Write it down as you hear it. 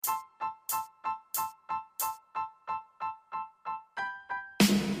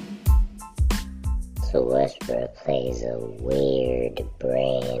Russell Westbrook plays a weird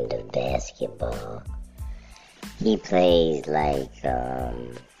brand of basketball. He plays like, he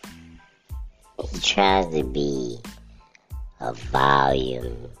tries to be a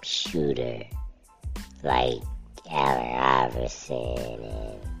volume shooter like Allen Iverson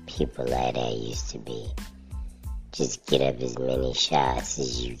and people like that used to be. Just get up as many shots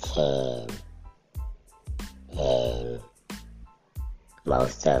as you can, and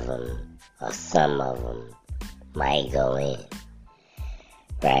most of them, or some of them, might go in,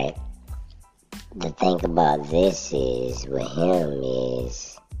 right? The thing about this is, with him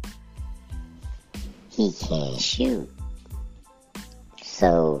is, he can't shoot.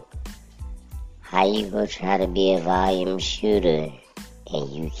 So, how you gonna try to be a volume shooter and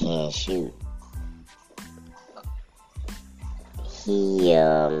you can't shoot? He,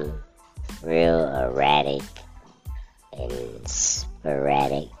 real erratic and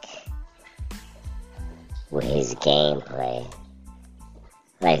sporadic with his gameplay.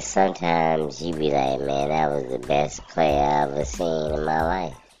 Like, sometimes you be like, man, that was the best play I ever seen in my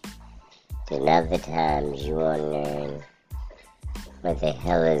life. Then other times you wondering what the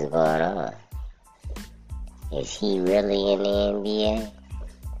hell is going on. Is he really in the NBA?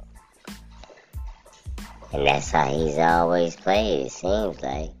 And that's how he's always played, it seems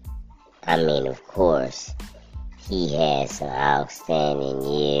like. I mean, of course, he had some outstanding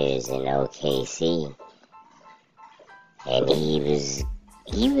years in OKC. And he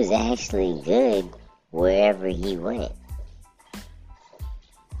was actually good wherever he went.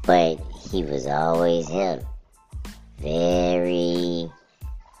 But he was always him. Very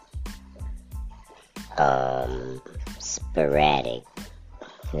sporadic.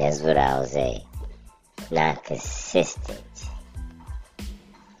 That's what I would say. Not consistent.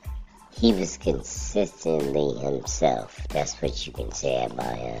 He was consistently himself. That's what you can say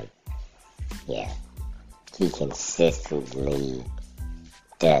about him. Yeah. He consistently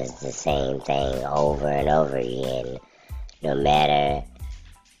does the same thing over and over again, no matter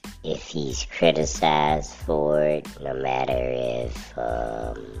if he's criticized for it, no matter if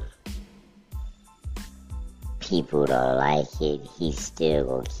people don't like it, he's still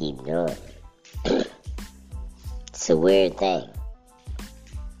gonna keep doing it. It's a weird thing.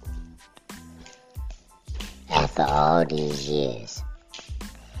 After all these years,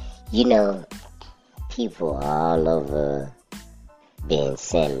 you know, people all over Ben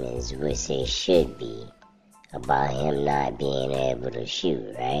Simmons, which it should be, about him not being able to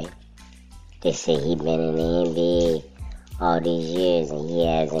shoot, right? They say he been in the NBA all these years and he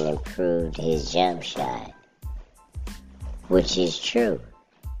hasn't improved his jump shot, which is true.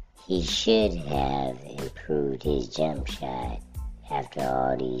 He should have improved his jump shot after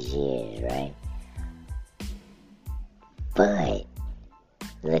all these years, right? But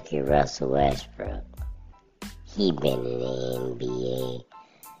look at Russell Westbrook. He been in the NBA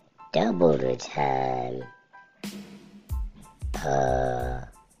double the time.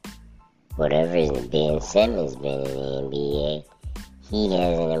 Whatever Ben Simmons been in the NBA, he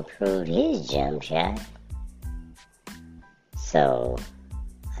hasn't improved his jump shot. So,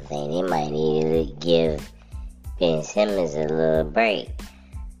 I think they might need to give Ben Simmons a little break.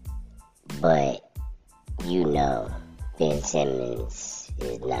 But, you know, Ben Simmons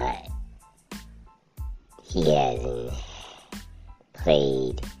is not. He hasn't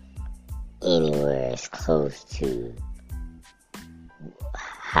played anywhere as close to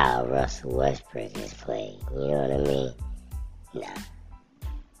how Russell Westbrook has played. You know what I mean? Nah.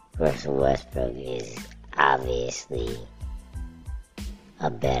 Russell Westbrook is obviously a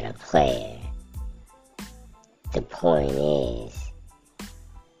better player. The point is,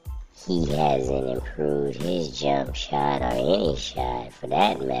 he hasn't improved his jump shot, or any shot for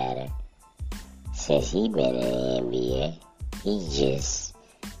that matter, since he been in the NBA. He just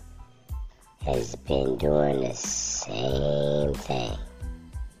has been doing the same thing.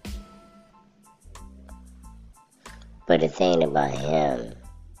 But the thing about him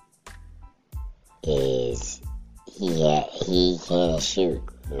is he can't shoot.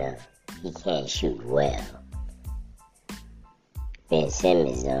 No, he can't shoot well. Ben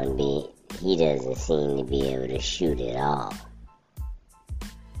Simmons he doesn't seem to be able to shoot at all.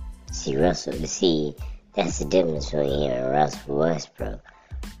 See, that's the difference between him and Russell Westbrook.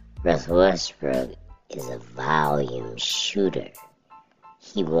 Russell Westbrook is a volume shooter.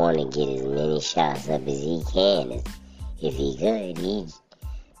 He want to get as many shots up as he can. If he could,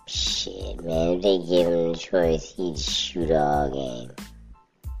 shit, man, if they give him the choice, he'd shoot all game.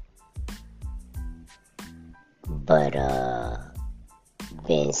 But,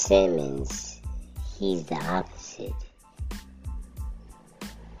 Ben Simmons, he's the opposite.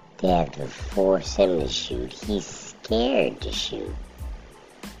 They have to force him to shoot. He's scared to shoot.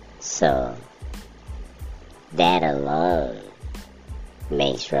 So, that alone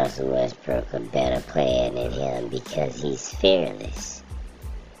makes Russell Westbrook a better player than him because he's fearless.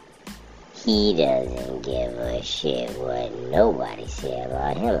 He doesn't give a shit what nobody said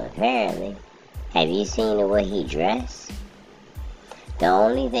about him, apparently. Have you seen the way he dressed? The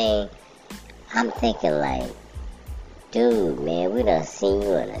only thing I'm thinking, like, dude, man, we done seen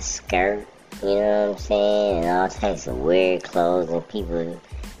you in a skirt, you know what I'm saying? And all types of weird clothes, and people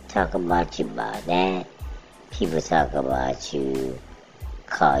talk about you about that. People talk about you,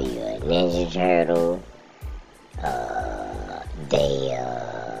 call you a Ninja Turtle.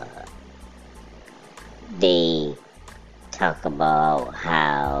 They talk about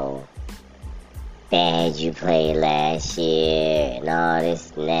how bad you played last year and all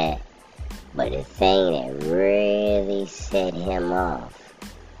this and that. But the thing that really set him off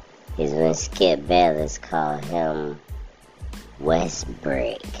is when Skip Bayless called him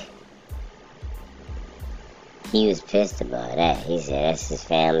Westbrick. He was pissed about that. He said that's his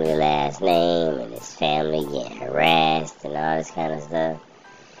family last name and his family getting harassed and all this kind of stuff.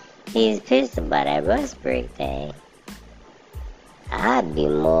 He was pissed about that Westbrick thing. I'd be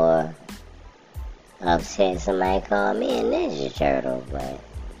more upset if somebody called me a Ninja Turtle, but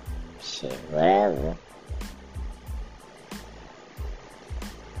shit, whatever.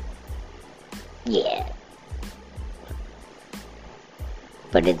 Yeah.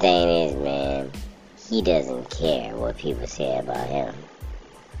 But the thing is, man, he doesn't care what people say about him.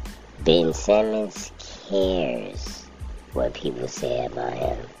 Ben Simmons cares what people say about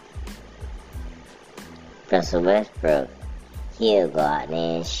him. Russell Westbrook, he'll go out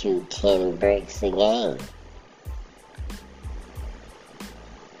there and shoot 10 bricks a game.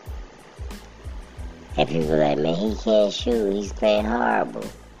 And people like, man, he can't shoot, he's playing horrible.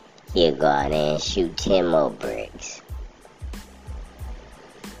 He'll go out there and shoot 10 more bricks.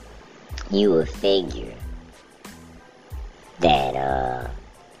 You would figure that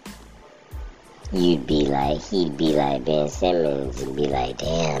he'd be like Ben Simmons and be like,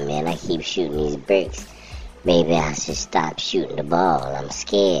 damn, man, I keep shooting these bricks. Maybe I should stop shooting the ball. I'm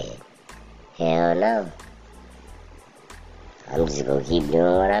scared. Hell no. I'm just gonna keep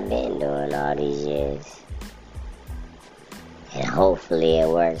doing what I've been doing all these years. And hopefully it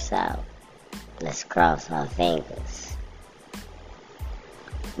works out. Let's cross our fingers.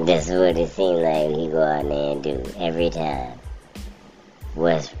 That's what it seems like he go out there and do every time.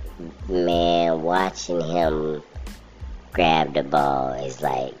 Man, watching him grab the ball is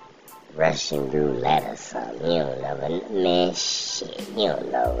like Russian roulette or something. You don't never, man, shit, you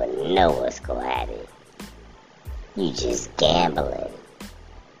don't never know what's gonna happen. You just gambling.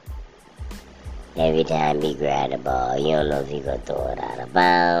 Every time he grab the ball, you don't know if he gonna throw it out of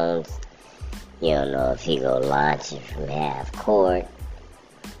bounds. You don't know if he gonna launch it from half court.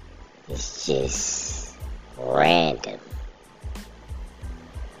 It's just random.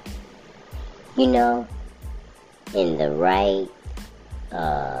 You know, in the right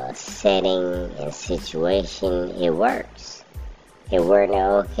setting and situation, it works. It worked in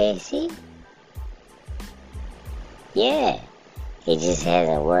OKC. Yeah, it just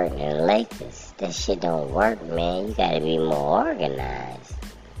hasn't worked in the Lakers. That shit don't work, man. You gotta be more organized.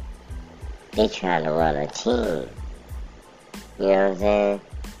 They trying to run a team. You know what I'm saying?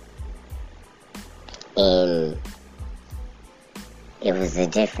 And it was a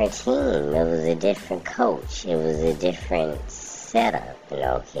different team. It was a different coach. It was a different setup in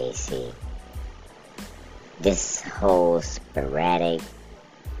OKC. This whole sporadic,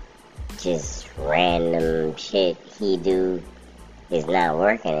 just random shit he do is not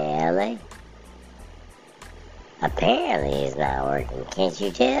working in LA. Apparently it's not working. Can't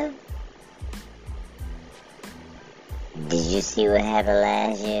you tell? Did you see what happened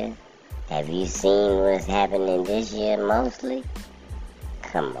last year? Have you seen what's happening this year mostly?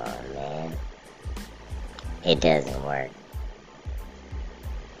 Come on, man. It doesn't work.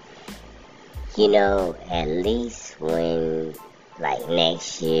 You know, at least when, like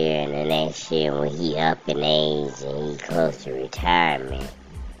next year and the next year when he up in age and he close to retirement,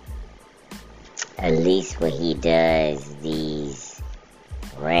 at least when he does these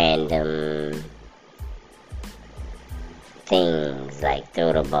random things like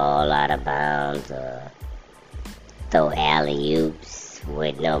throw the ball out of bounds or throw alley-oops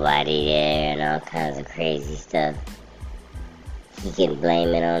with nobody there and all kinds of crazy stuff, he can blame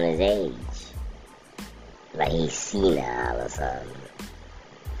it on his age. Like he's senile or something.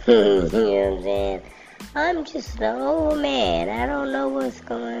 You know what I'm saying? I'm just an old man. I don't know what's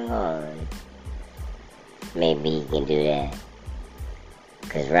going on. Maybe he can do that.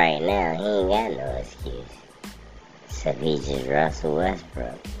 Cause right now, he ain't got no excuse. Except he just Russell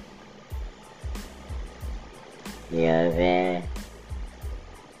Westbrook. You know what I'm saying?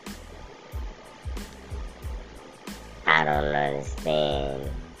 I don't understand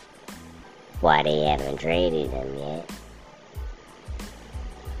why they haven't traded him yet.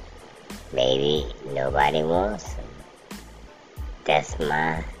 Maybe nobody wants him. That's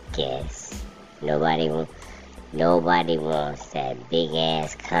my guess. Nobody wants that big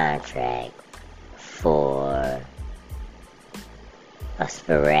ass contract for a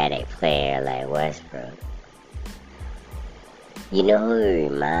sporadic player like Westbrook. You know who he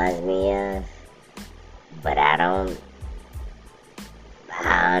reminds me of? But I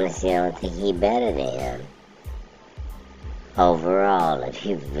honestly don't think he better than him. Overall, if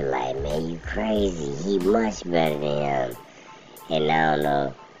people be like, man, you crazy, he much better than him. And I don't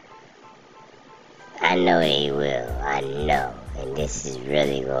know. I know they will. I know. And this is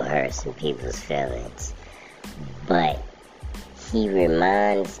really gonna hurt some people's feelings. But he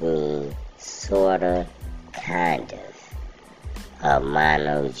reminds me, sorta, kind of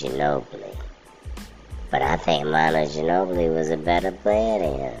Manu Ginobili. But I think Manu Ginobili was a better player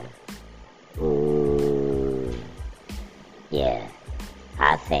than him. Ooh. Yeah.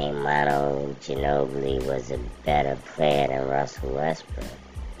 I think Manu Ginobili was a better player than Russell Westbrook.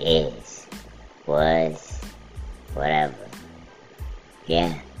 Was, whatever.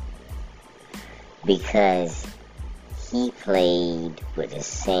 Yeah. Because he played with the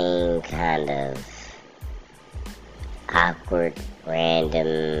same kind of awkward,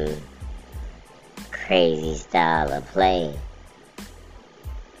 random, crazy style of play.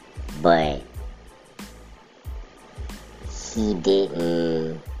 But he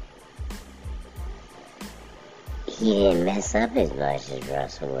didn't mess up as much as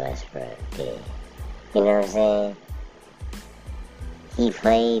Russell Westbrook did. You know what I'm saying? He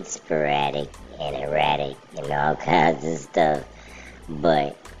played sporadic and erratic and all kinds of stuff,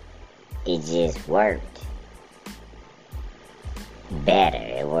 but it just worked better.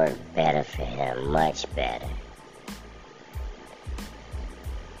 It worked better for him, much better.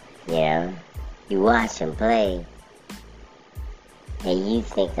 You know? You watch him play, and you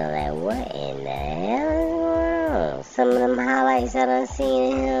thinking like, what in the hell is going on? Some of them highlights I done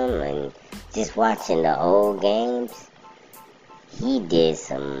seen him, and just watching the old games, he did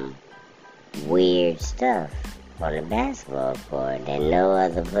some weird stuff on the basketball court that no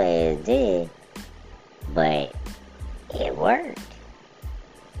other players did, but it worked.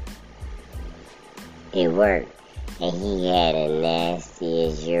 It worked, and he had a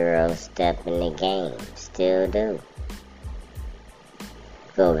nastiest Euro step in the game, still do.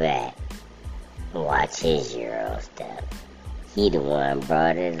 Go back and watch his Euro step. He the one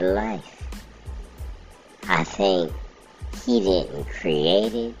brought it to life. I think he didn't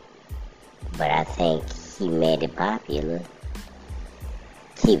create it, but I think he made it popular.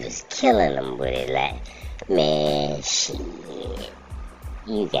 He was killing them with it like, man, shit.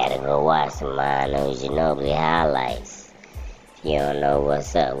 You gotta go watch some Manu Ginobili highlights. If you don't know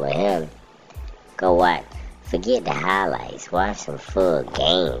what's up with him, go watch. Forget the highlights. Watch some full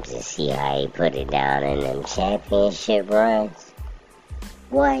games and see how he put it down in them championship runs.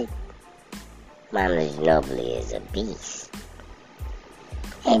 What? Manu Ginobili is a beast.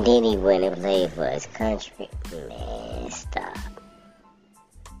 And then he went and played for his country. Man, stop.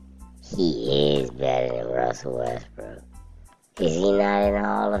 He is better than Russell Westbrook. Is he not in the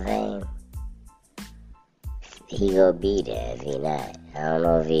Hall of Fame? He gonna be there if he not. I don't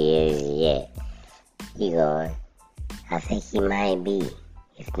know if he is yet. He going. I think he might be.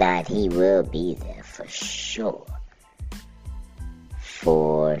 If not, he will be there for sure.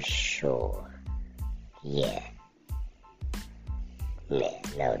 For sure. Yeah. Man,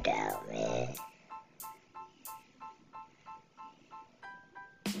 no doubt, man.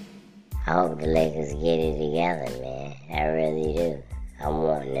 I hope the Lakers get it together, man. I really do. I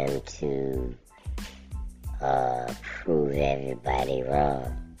want them to prove everybody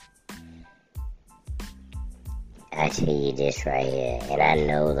wrong. I tell you this right here, and I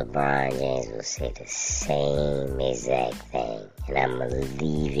know LeBron James will say the same exact thing, and I'm going to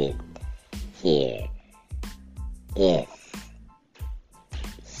leave it here. If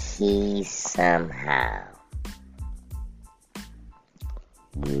he somehow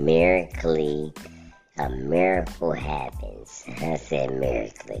a miracle happens. I said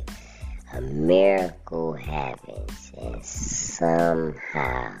miraculously. A miracle happens, and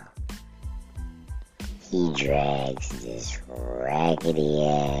somehow he drags this raggedy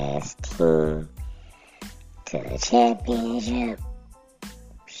ass team to the championship.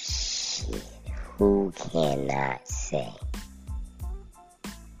 Shit, who cannot say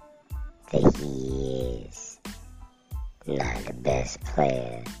that he is not the best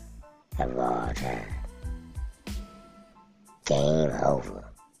player of all time. Game over.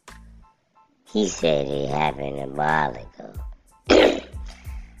 He said it happened a while ago.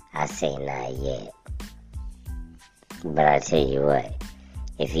 I say not yet. But I tell you what,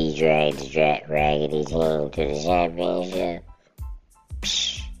 if he dragged the Raggedy team to the championship,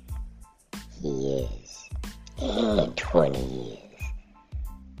 he is. In 20 years.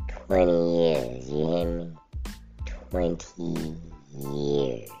 20 years, you hear me? 20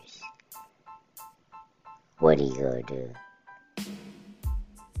 years. What he gonna do?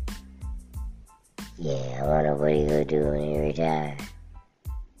 Yeah, I wonder what he gonna do when he retire.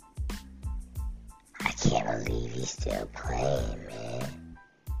 I can't believe he's still playing, man.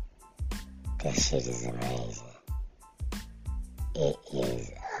 That shit is amazing. It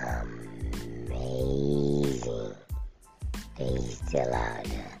is amazing that he's still out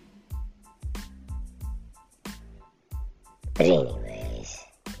there. But anyways,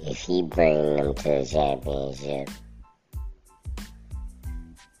 if he bring them to the championship,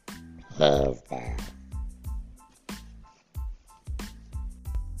 hands down,